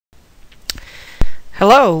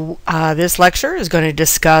Hello, this lecture is going to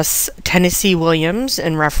discuss Tennessee Williams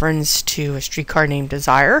in reference to A Streetcar Named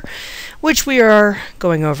Desire, which we are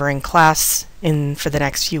going over in class for the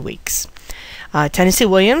next few weeks. Tennessee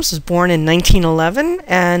Williams was born in 1911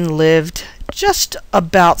 and lived just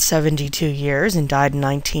about 72 years and died in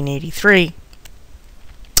 1983.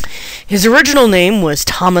 His original name was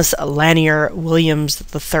Thomas Lanier Williams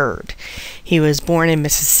III. He was born in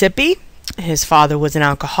Mississippi. His father was an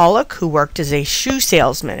alcoholic who worked as a shoe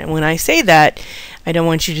salesman. And when I say that, I don't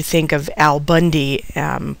want you to think of Al Bundy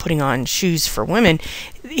putting on shoes for women.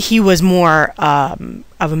 He was more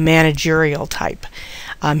of a managerial type.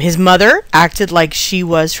 His mother acted like she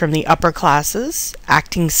was from the upper classes,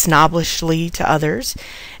 acting snobbishly to others,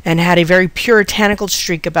 and had a very puritanical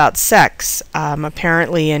streak about sex.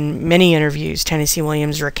 Apparently, in many interviews, Tennessee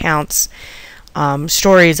Williams recounts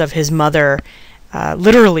stories of his mother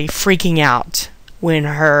literally freaking out when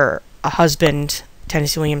her husband,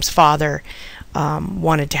 Tennessee Williams' father,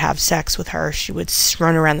 wanted to have sex with her. She would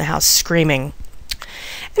run around the house screaming.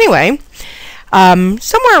 Anyway,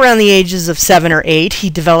 somewhere around the ages of 7 or 8, he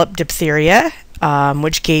developed diphtheria,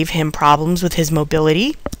 which gave him problems with his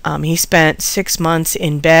mobility. He spent 6 months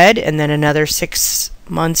in bed and then another 6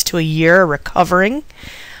 months to a year recovering.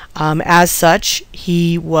 As such,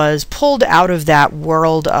 he was pulled out of that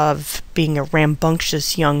world of being a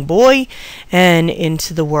rambunctious young boy and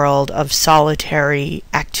into the world of solitary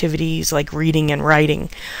activities like reading and writing.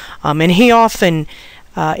 And he often,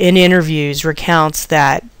 in interviews, recounts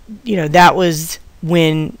that, that was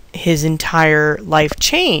when his entire life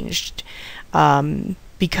changed,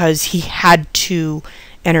 because he had to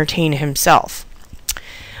entertain himself.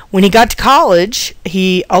 When he got to college,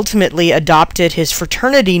 he ultimately adopted his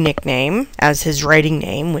fraternity nickname as his writing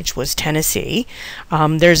name, which was Tennessee.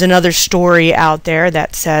 There's another story out there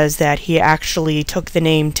that says that he actually took the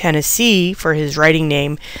name Tennessee for his writing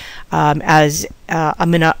name as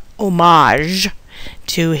an homage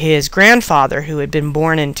to his grandfather, who had been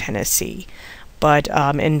born in Tennessee. But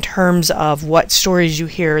in terms of what stories you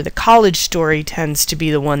hear, the college story tends to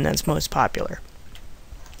be the one that's most popular.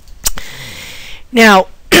 Now,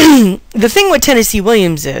 the thing with Tennessee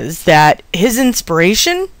Williams is that his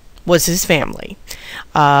inspiration was his family.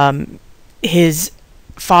 His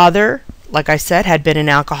father, like I said, had been an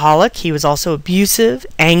alcoholic. He was also abusive,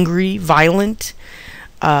 angry, violent.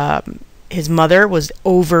 His mother was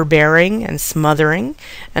overbearing and smothering.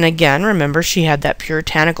 And again, remember, she had that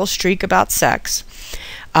puritanical streak about sex.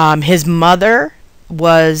 His mother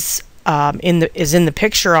was is in the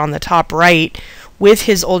picture on the top right with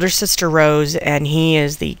his older sister Rose, and he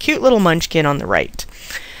is the cute little munchkin on the right.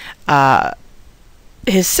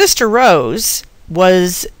 His sister Rose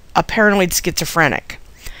was apparently schizophrenic,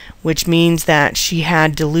 which means that she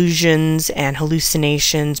had delusions and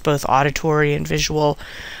hallucinations, both auditory and visual.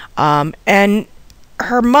 And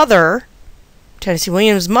her mother, Tennessee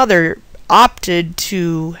Williams' mother, opted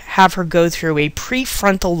to have her go through a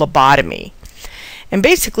prefrontal lobotomy. And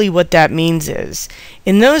basically what that means is,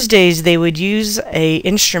 in those days they would use an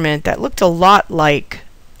instrument that looked a lot like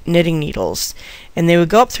knitting needles, and they would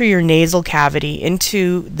go up through your nasal cavity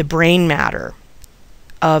into the brain matter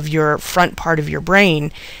of your front part of your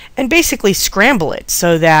brain and basically scramble it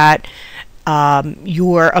so that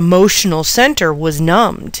your emotional center was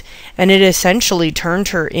numbed, and it essentially turned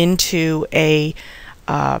her into a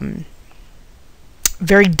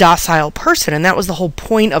very docile person. And that was the whole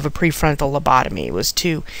point of a prefrontal lobotomy, was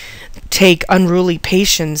to take unruly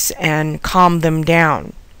patients and calm them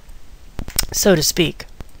down, so to speak.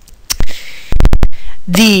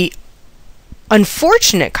 The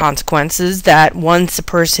unfortunate consequences that once a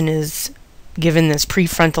person is given this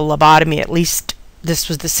prefrontal lobotomy, at least this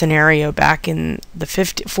was the scenario back in the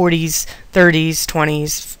 40s, 30s,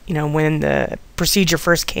 20s, when the procedure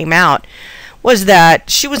first came out, was that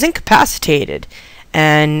she was incapacitated.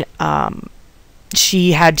 And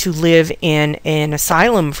she had to live in an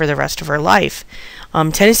asylum for the rest of her life.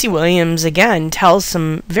 Tennessee Williams, again, tells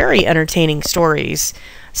some very entertaining stories,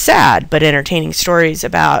 sad but entertaining stories,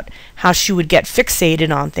 about how she would get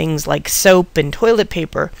fixated on things like soap and toilet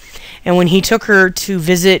paper. And when he took her to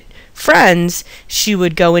visit friends, she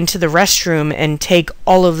would go into the restroom and take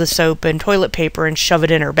all of the soap and toilet paper and shove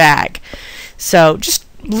it in her bag. So just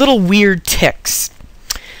little weird tics.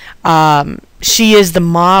 She is the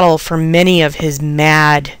model for many of his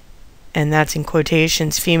mad, and that's in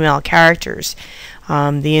quotations, female characters.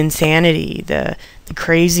 The insanity, the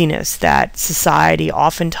craziness that society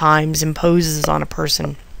oftentimes imposes on a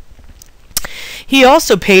person. He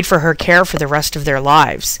also paid for her care for the rest of their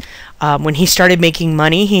lives. When he started making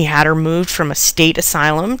money, he had her moved from a state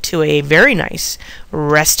asylum to a very nice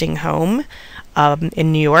resting home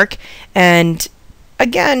in New York. And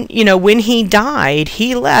again, when he died,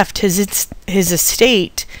 he left his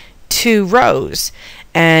estate to Rose.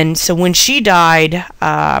 And so when she died,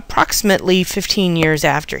 approximately 15 years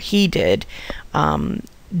after he did,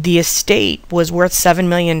 the estate was worth $7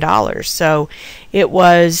 million. So it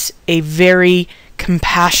was a very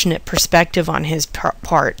compassionate perspective on his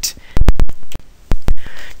part.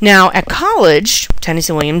 Now, at college,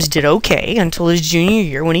 Tennessee Williams did okay until his junior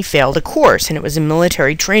year when he failed a course, and it was a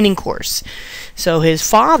military training course. So his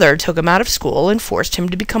father took him out of school and forced him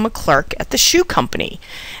to become a clerk at the shoe company.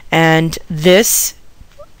 And this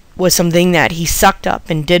was something that he sucked up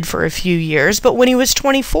and did for a few years, but when he was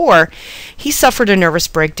 24, he suffered a nervous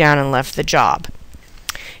breakdown and left the job.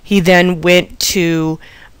 He then went to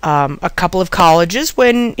a couple of colleges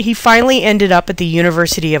when he finally ended up at the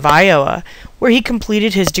University of Iowa, where he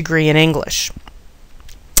completed his degree in English.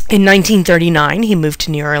 In 1939, he moved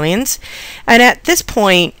to New Orleans, and at this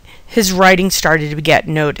point, his writing started to get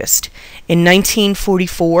noticed. In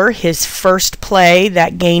 1944, his first play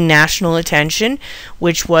that gained national attention,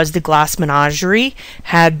 which was The Glass Menagerie,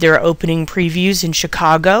 had their opening previews in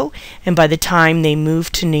Chicago, and by the time they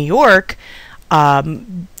moved to New York,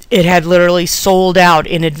 it had literally sold out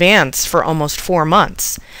in advance for almost 4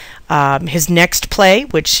 months. His next play,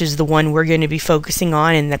 which is the one we're going to be focusing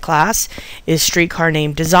on in the class, is Streetcar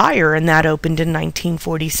Named Desire, and that opened in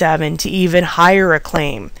 1947 to even higher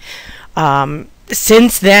acclaim.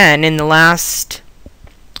 Since then, in the last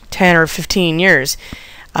 10 or 15 years,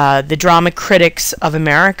 the drama critics of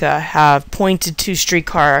America have pointed to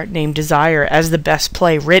Streetcar Named Desire as the best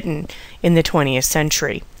play written in the 20th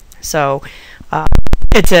century. So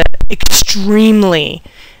it's an extremely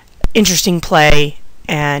interesting play,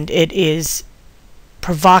 and it is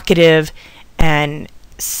provocative and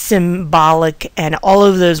symbolic and all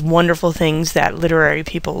of those wonderful things that literary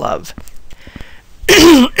people love.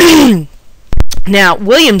 Now,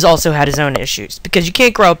 Williams also had his own issues, because you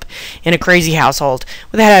can't grow up in a crazy household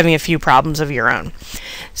without having a few problems of your own.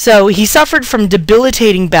 So he suffered from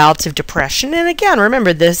debilitating bouts of depression, and again,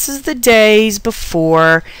 remember, this is the days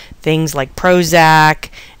before things like Prozac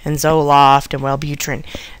and Zoloft and Wellbutrin.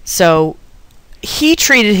 So he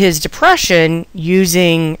treated his depression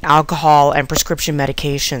using alcohol and prescription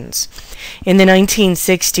medications. In the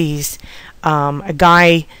 1960s, a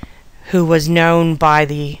guy who was known by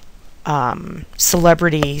the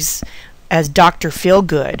celebrities as Dr.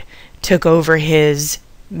 Feelgood took over his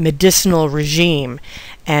medicinal regime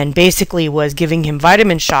and basically was giving him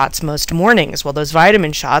vitamin shots most mornings. Well, those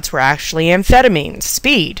vitamin shots were actually amphetamines,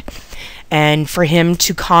 speed. And for him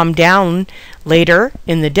to calm down later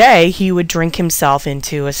in the day, he would drink himself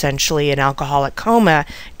into essentially an alcoholic coma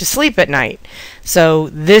to sleep at night. So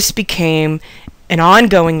this became an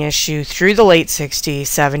ongoing issue through the late 60s,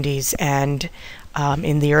 70s, and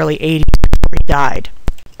in the early 80s before he died.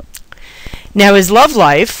 Now, his love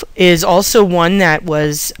life is also one that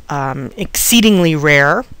was exceedingly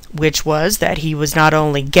rare, which was that he was not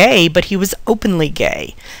only gay, but he was openly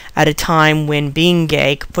gay at a time when being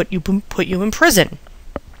gay could put you in prison.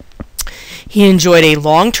 He enjoyed a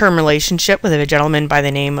long-term relationship with a gentleman by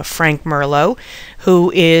the name of Frank Merlo,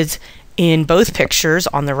 who is in both pictures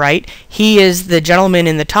on the right. He is the gentleman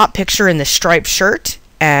in the top picture in the striped shirt,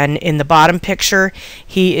 and in the bottom picture,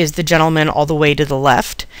 he is the gentleman all the way to the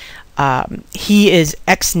left. He is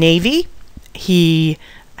ex-Navy. He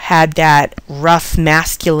had that rough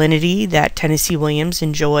masculinity that Tennessee Williams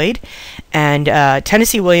enjoyed. And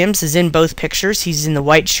Tennessee Williams is in both pictures. He's in the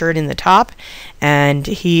white shirt in the top, and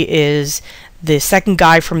he is the second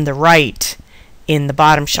guy from the right in the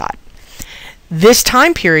bottom shot. This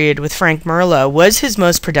time period with Frank Merlo was his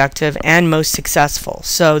most productive and most successful.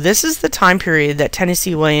 So this is the time period that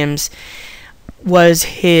Tennessee Williams was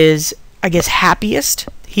his, I guess, happiest.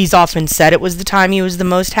 He's often said it was the time he was the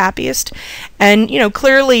most happiest. And,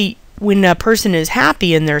 clearly when a person is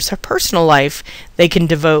happy in their personal life, they can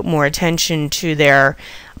devote more attention to their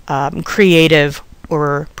creative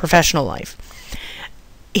or professional life.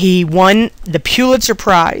 He won the Pulitzer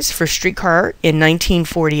Prize for Streetcar in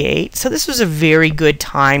 1948, so this was a very good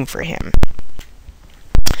time for him.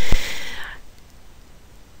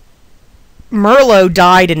 Merlo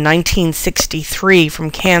died in 1963 from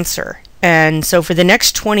cancer, and so for the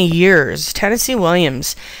next 20 years, Tennessee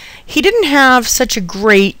Williams, he didn't have such a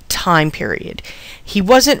great time period. He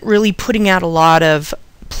wasn't really putting out a lot of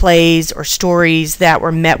plays or stories that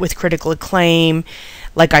were met with critical acclaim.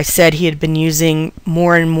 Like I said, he had been using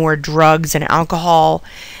more and more drugs and alcohol,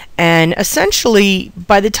 And essentially,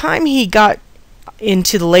 by the time he got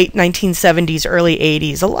into the late 1970s, early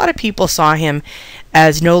 80s, a lot of people saw him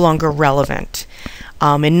as no longer relevant.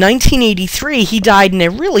 In 1983, he died in a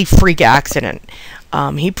really freak accident.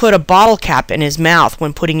 He put a bottle cap in his mouth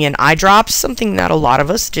when putting in eye drops, something that a lot of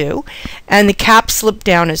us do, and the cap slipped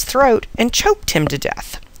down his throat and choked him to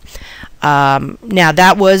death. Now,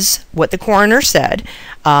 that was what the coroner said,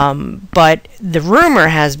 but the rumor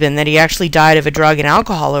has been that he actually died of a drug and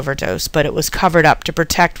alcohol overdose, but it was covered up to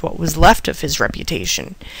protect what was left of his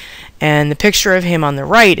reputation. And the picture of him on the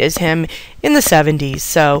right is him in the 70s,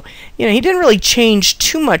 so, he didn't really change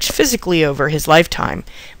too much physically over his lifetime,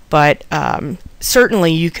 but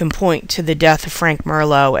certainly you can point to the death of Frank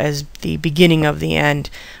Merlo as the beginning of the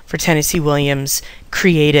end for Tennessee Williams'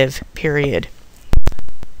 creative period.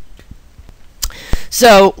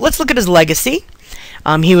 So let's look at his legacy.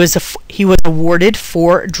 He was awarded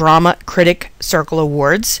 4 Drama Critic Circle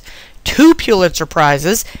Awards, 2 Pulitzer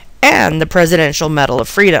Prizes, and the Presidential Medal of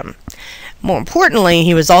Freedom. More importantly,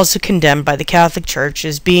 he was also condemned by the Catholic Church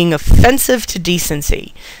as being offensive to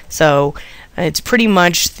decency. So it's pretty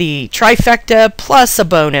much the trifecta plus a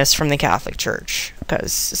bonus from the Catholic Church.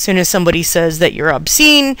 Because as soon as somebody says that you're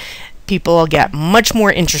obscene, people will get much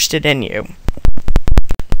more interested in you.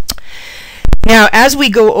 Now, as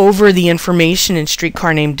we go over the information in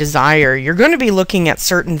Streetcar Named Desire, you're going to be looking at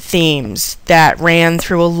certain themes that ran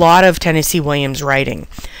through a lot of Tennessee Williams' writing.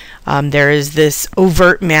 There is this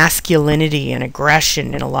overt masculinity and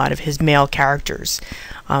aggression in a lot of his male characters.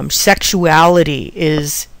 Sexuality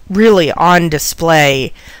is really on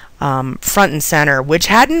display front and center, which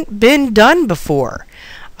hadn't been done before.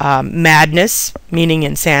 Madness, meaning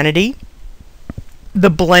insanity.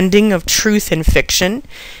 The blending of truth and fiction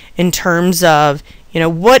in terms of,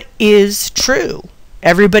 what is true?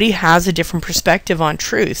 Everybody has a different perspective on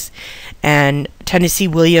truth, and Tennessee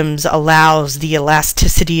Williams allows the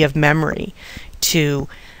elasticity of memory to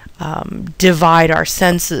divide our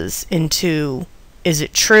senses into, is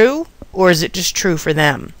it true or is it just true for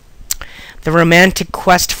them? The romantic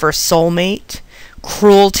quest for a soulmate,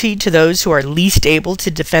 cruelty to those who are least able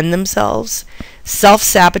to defend themselves,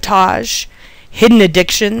 self-sabotage, hidden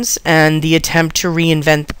addictions, and the attempt to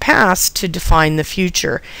reinvent the past to define the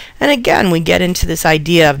future. And again, we get into this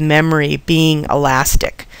idea of memory being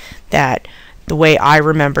elastic, that the way I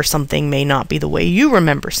remember something may not be the way you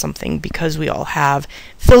remember something, because we all have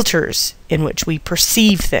filters in which we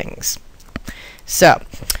perceive things. So,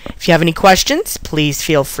 if you have any questions, please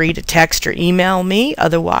feel free to text or email me.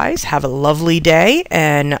 Otherwise, have a lovely day,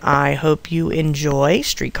 and I hope you enjoy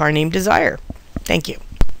Streetcar Named Desire. Thank you.